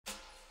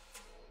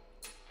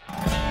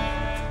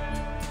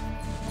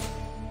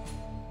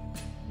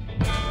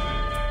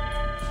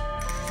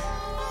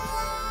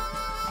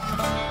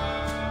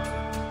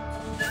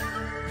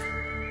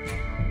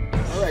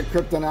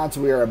Cryptonauts,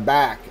 we are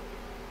back.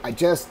 I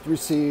just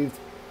received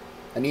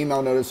an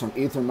email notice from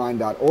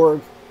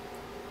ethermine.org.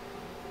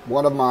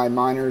 One of my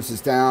miners is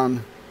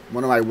down,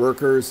 one of my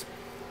workers,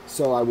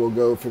 so I will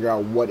go figure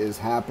out what is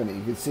happening.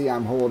 You can see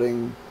I'm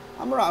holding,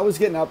 I was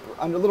getting up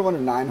a little under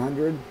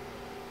 900,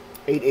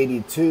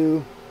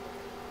 882,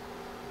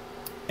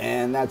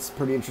 and that's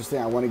pretty interesting.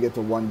 I want to get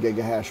to 1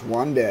 gigahash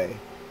one day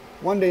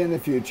in the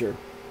future.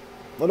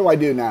 What do I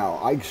do now?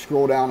 I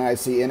scroll down and I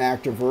see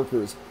inactive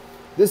workers.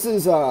 This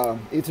is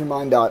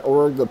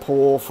ethermine.org, the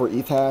pool for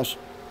Ethash.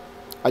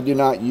 I do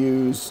not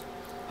use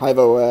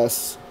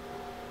HiveOS,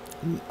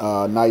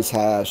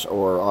 NiceHash,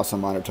 or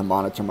Awesome Miner to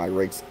monitor my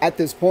rigs at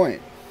this point.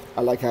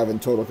 I like having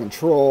total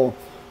control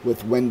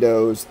with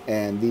Windows,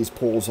 and these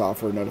pools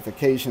offer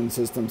notification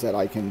systems that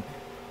I can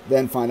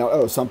then find out,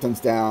 oh, something's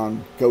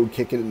down, go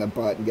kick it in the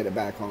butt and get it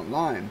back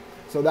online.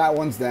 So that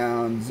one's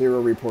down,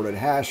 0 reported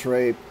hash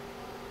rate.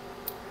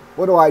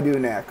 What do I do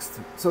next?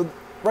 So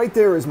right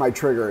there is my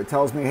trigger. It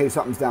tells me, hey,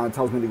 something's down. It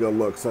tells me to go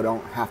look, so I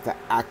don't have to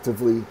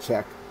actively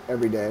check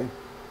every day,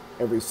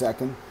 every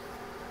second.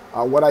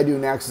 What I do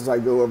next is I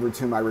go over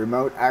to my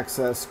remote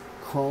access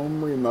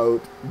Chrome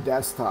remote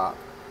desktop.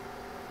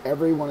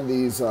 Every one of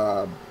these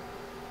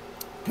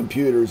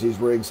computers, these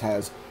rigs,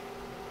 has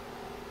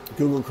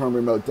Google Chrome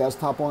remote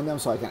desktop on them,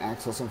 so I can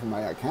access them from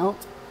my account.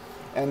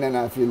 And then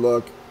if you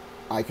look,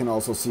 I can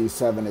also see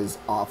 7 is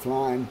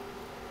offline.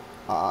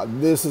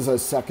 This is a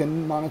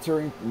second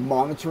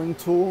monitoring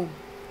tool.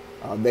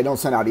 They don't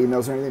send out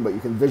emails or anything, but you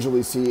can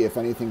visually see if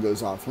anything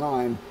goes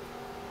offline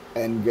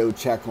and go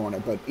check on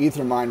it. But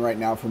Ethermine right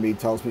now for me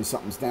tells me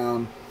something's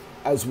down,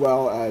 as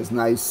well as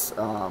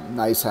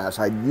NiceHash.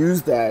 I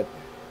use that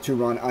to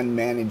run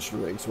unmanaged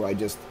rigs, where I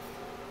just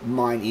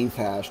mine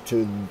Ethash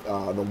to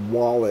the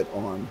wallet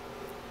on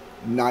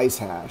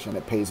NiceHash, and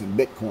it pays in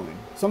Bitcoin.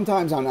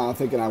 Sometimes I'm now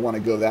thinking I want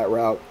to go that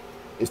route,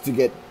 is to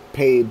get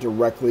paid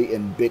directly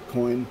in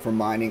Bitcoin for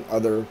mining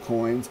other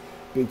coins,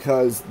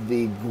 because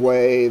the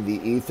GUI,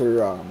 the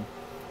Ether,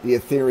 the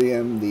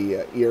Ethereum,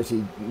 the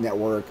ERC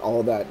network,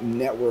 all that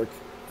network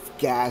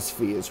gas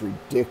fee is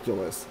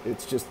ridiculous.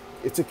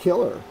 It's a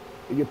killer.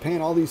 You're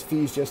paying all these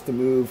fees just to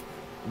move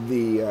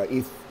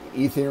the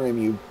Ethereum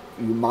you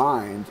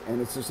mined, and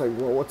it's just like,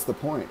 well, what's the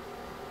point?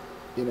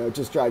 You know, it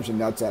just drives you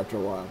nuts after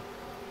a while.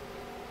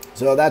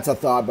 So that's a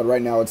thought, but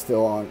right now it's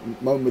still on,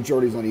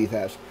 majority's on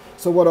Ethash.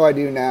 So what do I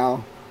do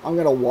now? I'm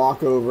going to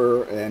walk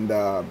over, and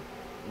the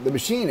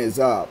machine is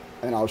up,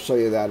 and I'll show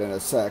you that in a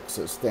sec,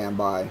 so stand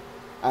by.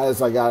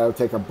 As I got to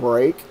take a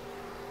break,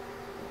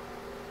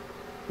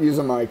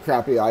 using my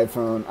crappy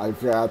iPhone, I've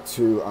got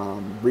to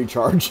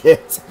recharge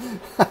it.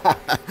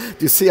 Do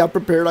you see how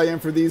prepared I am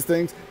for these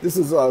things? This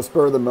is a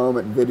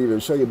spur-of-the-moment video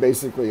to show you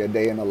basically a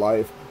day in the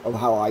life of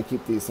how I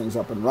keep these things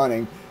up and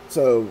running.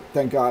 So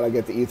thank God I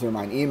get the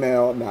Ethermine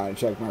email. Now I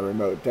check my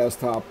remote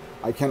desktop.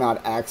 I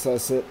cannot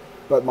access it,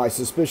 but my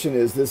suspicion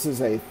is this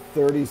is a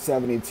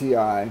 3070 Ti.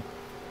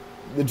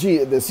 The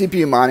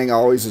CPU mining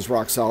always is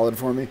rock solid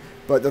for me,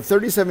 but the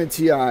 3070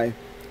 Ti,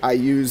 I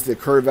use the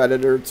curve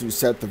editor to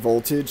set the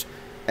voltage,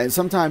 and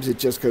sometimes it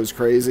just goes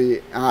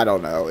crazy. I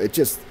don't know.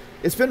 It's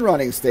been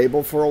running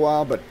stable for a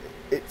while, but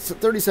it's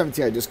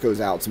 3070 Ti just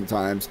goes out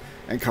sometimes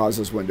and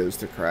causes Windows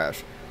to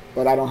crash.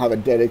 But I don't have a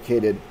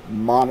dedicated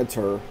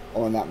monitor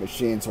on that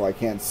machine, so I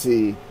can't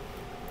see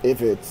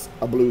if it's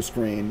a blue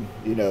screen,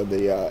 you know,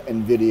 the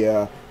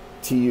NVIDIA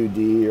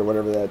TUD or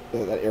whatever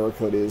that error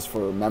code is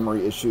for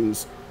memory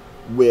issues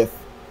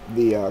with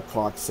the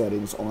clock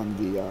settings on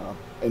the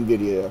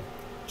NVIDIA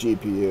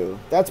GPU.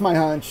 That's my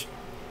hunch.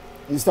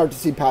 You start to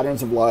see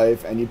patterns of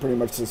life, and you pretty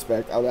much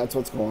suspect, oh, that's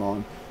what's going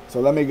on.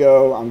 So let me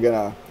go.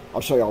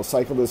 I'll show you. I'll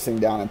cycle this thing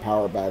down and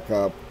power it back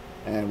up,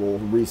 and we'll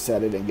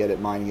reset it and get it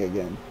mining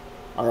again.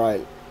 All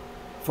right.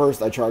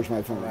 First, I charge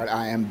my phone. All right,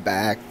 I am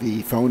back.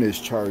 The phone is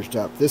charged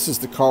up. This is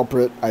the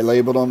culprit. I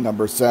labeled them,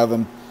 number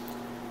 7.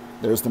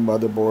 There's the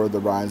motherboard, the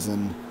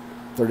Ryzen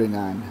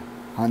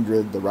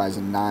 3900, the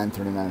Ryzen 9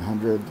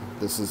 3900.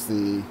 This is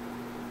the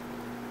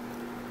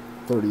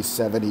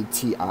 3070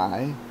 Ti.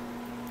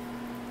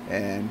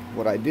 And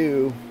what I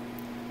do,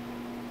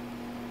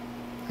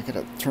 I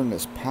gotta turn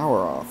this power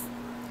off.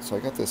 So I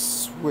got this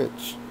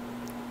switch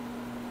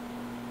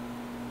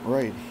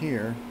right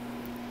here.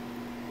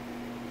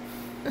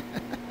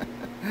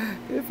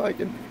 If I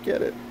can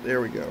get it.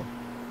 There we go.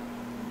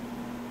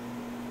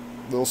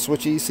 Little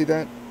switchy, see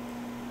that?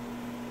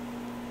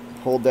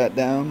 Hold that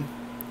down.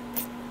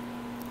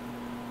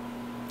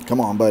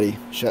 Come on, buddy.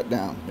 Shut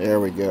down. There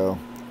we go.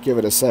 Give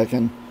it a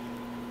second.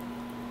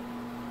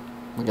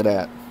 Look at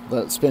that.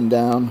 Let it spin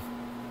down.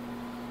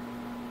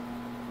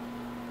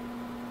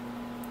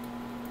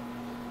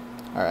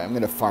 Alright, I'm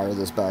going to fire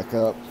this back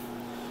up.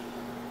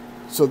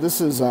 So this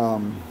is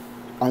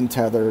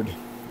untethered.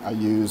 I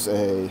use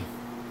a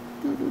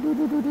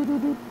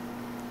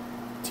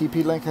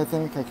TP-Link, I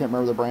think. I can't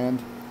remember the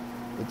brand.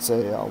 It's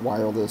a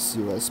wireless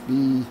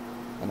USB,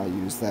 and I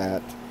use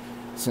that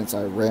since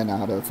I ran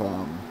out of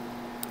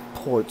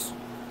ports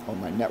on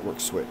my network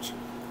switch.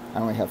 I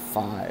only have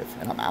 5,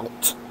 and I'm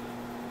out.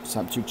 So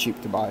I'm too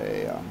cheap to buy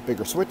a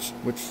bigger switch,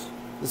 which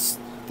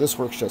this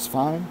works just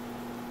fine.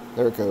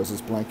 There it goes,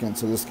 it's blinking,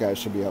 so this guy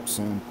should be up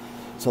soon.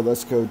 So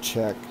let's go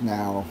check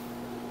now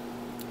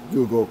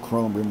Google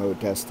Chrome Remote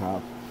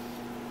Desktop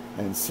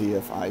and see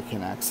if I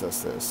can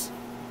access this.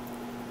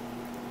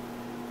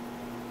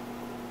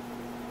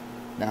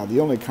 Now the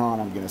only con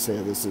I'm going to say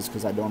of this is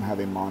because I don't have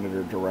a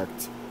monitor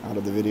direct out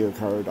of the video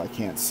card. I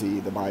can't see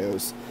the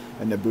BIOS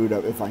and the boot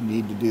up. If I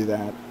need to do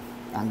that,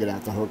 I'm going to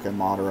have to hook a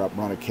monitor up,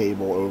 run a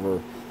cable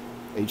over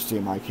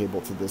HDMI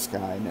cable to this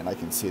guy, and then I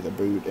can see the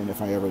boot. And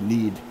if I ever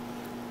need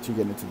to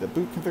get into the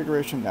boot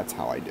configuration, that's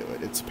how I do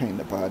it. It's a pain in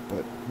the butt,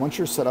 but once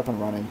you're set up and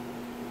running,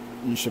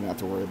 you shouldn't have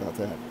to worry about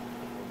that.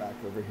 Go back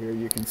over here,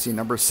 you can see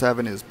number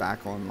 7 is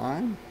back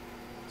online.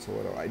 So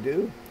what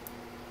do?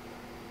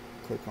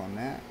 Click on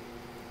that.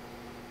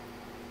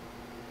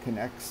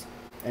 Connects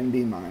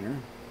NB Miner.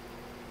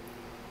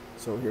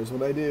 So here's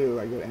what I do.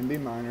 I go to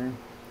NB Miner.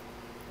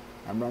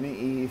 I'm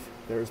running ETH.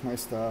 There's my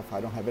stuff. I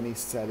don't have any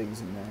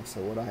settings in there.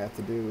 So what I have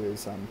to do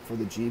is for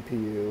the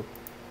GPU,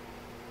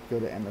 go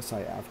to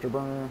MSI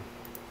Afterburner.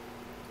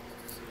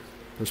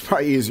 There's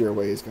probably easier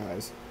ways,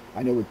 guys.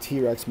 I know with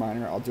T-Rex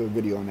Miner, I'll do a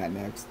video on that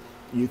next.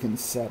 You can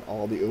set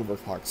all the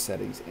overclock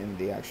settings in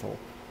the actual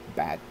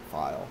BAT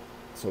file.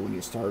 So when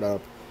you start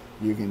up,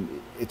 you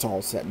can, it's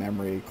all set,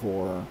 memory,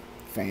 core,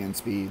 fan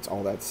speeds,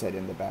 all that set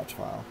in the batch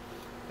file.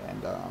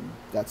 And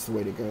that's the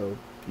way to go.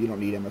 You don't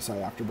need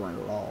MSI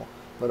Afterburner at all.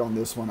 But on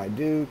this one I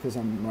do, because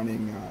I'm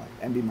running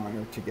NB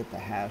Miner to get the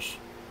hash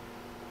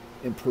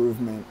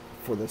improvement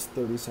for this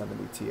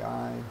 3070 Ti.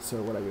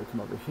 So what I do,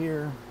 come over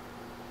here,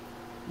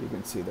 you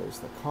can see there's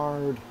the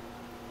card.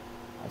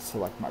 I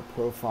select my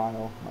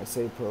profile, my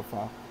save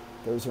profile.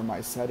 Those are my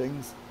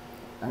settings.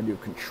 I do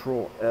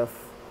Control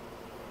F.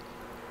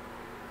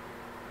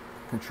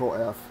 Control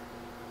F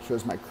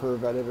shows my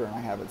curve editor, and I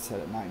have it set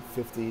at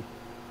 950,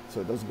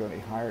 so it doesn't go any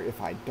higher. If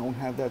I don't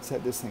have that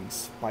set, this thing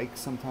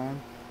spikes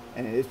sometime,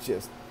 and it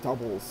just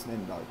doubles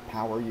in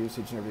power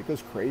usage and everything. It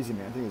goes crazy,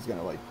 man. I think it's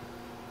gonna, like,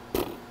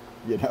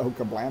 you know,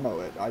 kablamo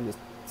it.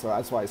 So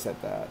that's why I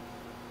set that.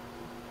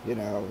 You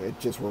know, it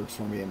just works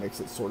for me. It makes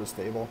it sort of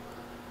stable.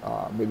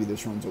 Maybe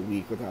this runs a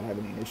week without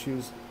having any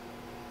issues.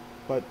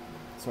 But,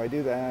 so I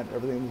do that.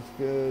 Everything looks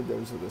good.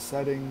 Those are the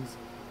settings.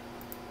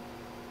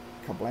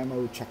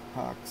 Kablamo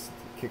checkbox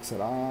kicks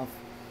it off.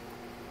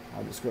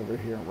 I'll just go over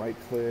here and right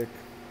click.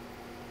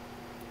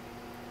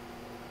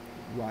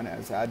 Run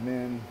as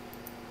admin.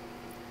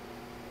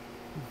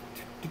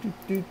 And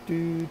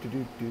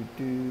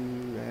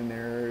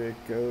there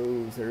it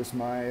goes. There's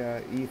my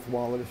ETH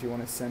wallet. If you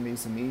want to send me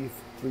some ETH,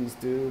 please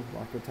do.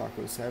 Rocco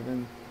Taco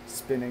 7.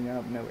 Spinning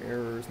up, no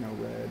errors, no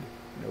red.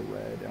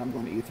 And I'm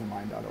going to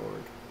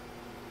ethermine.org.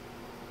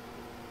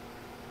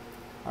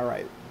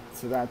 Alright,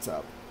 so that's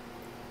up.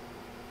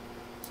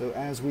 So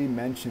as we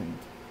mentioned,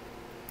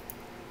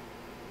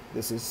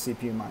 this is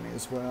CPU mining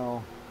as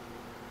well.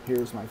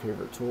 Here's my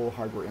favorite tool,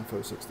 Hardware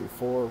Info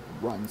 64,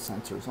 run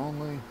sensors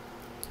only.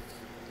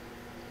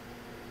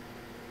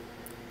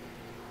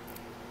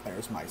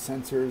 There's my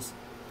sensors.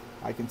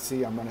 I can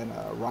see I'm running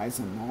a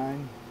Ryzen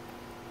 9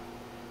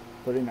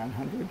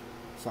 3900,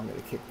 so I'm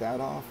going to kick that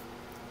off.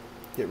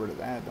 Get rid of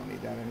that, don't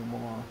need that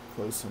anymore.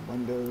 Close some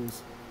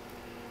windows.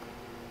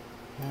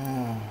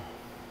 Oh,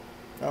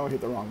 I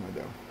hit the wrong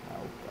window.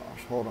 Oh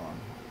gosh, hold on.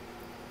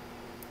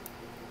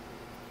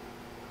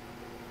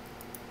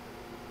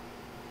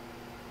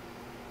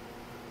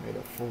 Made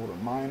a folder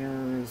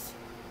miners,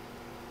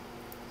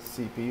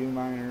 CPU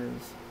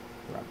miners,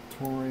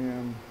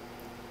 Raptorium,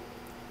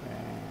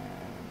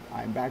 and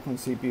I'm back on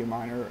CPU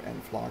miner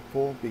and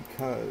Flockpool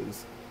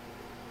because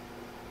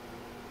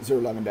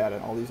 011 data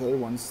and all these other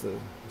ones, the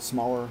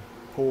smaller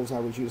pools I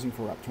was using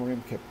for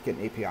Raptorium kept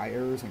getting API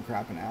errors and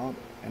crapping out,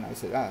 and I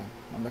said,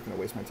 I'm not going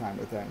to waste my time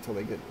with that until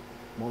they get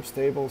more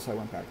stable. So I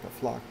went back to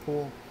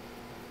Flockpool,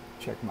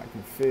 checked my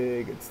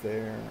config, it's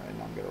there,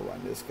 and I'm going to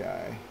run this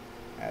guy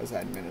as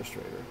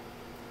administrator.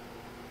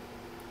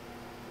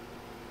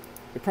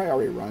 It probably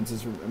already runs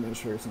as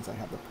administrator since I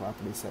have the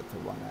property set to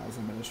run as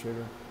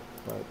administrator,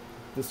 but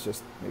this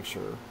just makes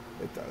sure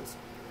it does.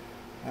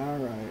 All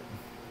right.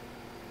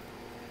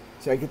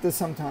 So I get this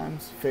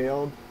sometimes,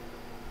 failed.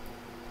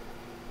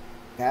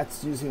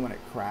 That's usually when it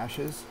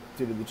crashes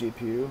due to the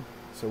GPU.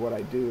 So what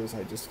I do is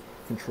I just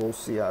Control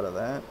C out of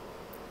that.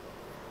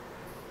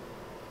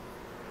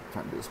 I'm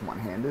trying to do this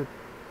one-handed.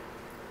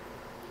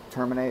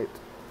 Terminate.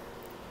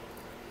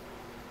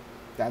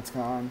 That's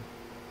gone.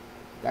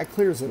 That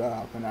clears it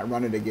up, and I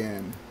run it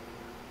again.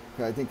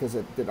 I think because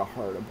it did a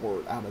hard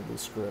abort out of the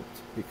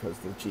script because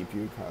the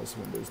GPU caused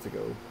Windows to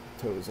go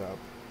toes up.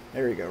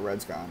 There you go,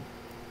 red's gone.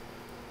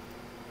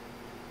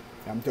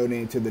 I'm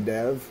donating to the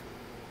dev.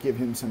 Give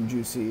him some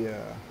juicy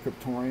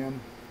cryptorium.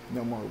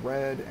 No more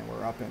red, and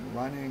we're up and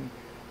running.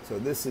 So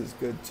this is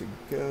good to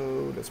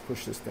go. Let's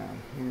push this down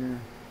here.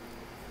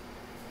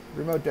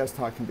 Remote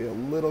desktop can be a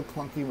little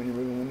clunky when you're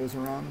moving windows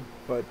around,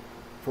 but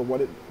for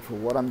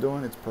what I'm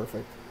doing, it's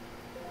perfect.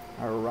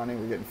 We're running,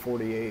 we're getting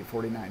 48,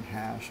 49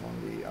 hash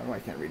on the, oh, I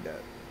can't read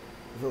that.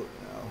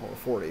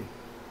 40.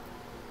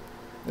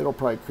 It'll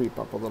probably creep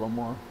up a little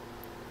more.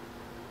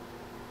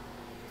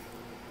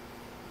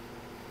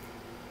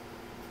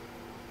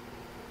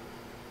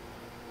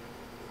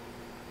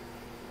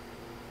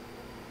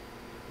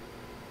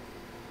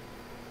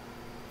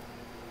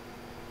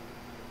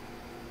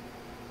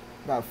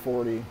 About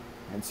 40,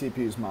 and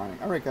CPU's mining.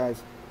 All right,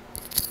 guys.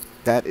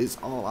 That is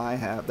all I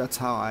have. That's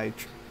how I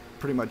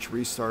pretty much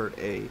restart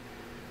a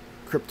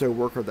crypto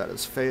worker that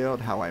has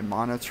failed, how I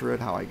monitor it,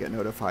 how I get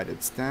notified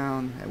it's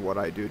down, and what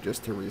I do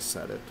just to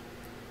reset it.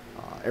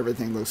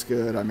 Everything looks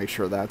good. I make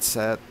sure that's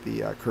set.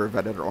 The curve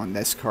editor on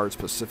this card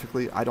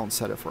specifically, I don't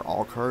set it for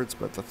all cards,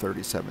 but the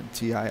 37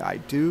 Ti I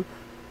do,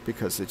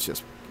 because it's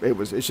just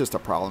a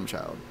problem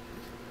child.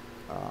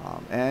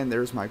 And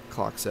there's my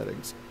clock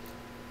settings.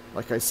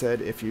 Like I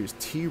said, if you use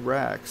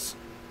T-Rex,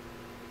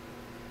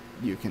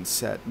 you can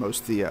set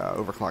most of the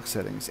overclock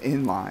settings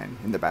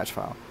inline in the batch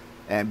file.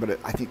 But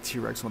I think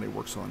T-Rex only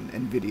works on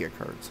NVIDIA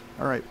cards.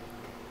 All right.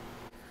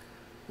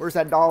 Where's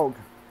that dog?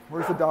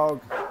 Where's the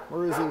dog?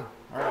 Where is he?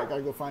 All right, I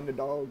gotta go find the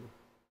dog.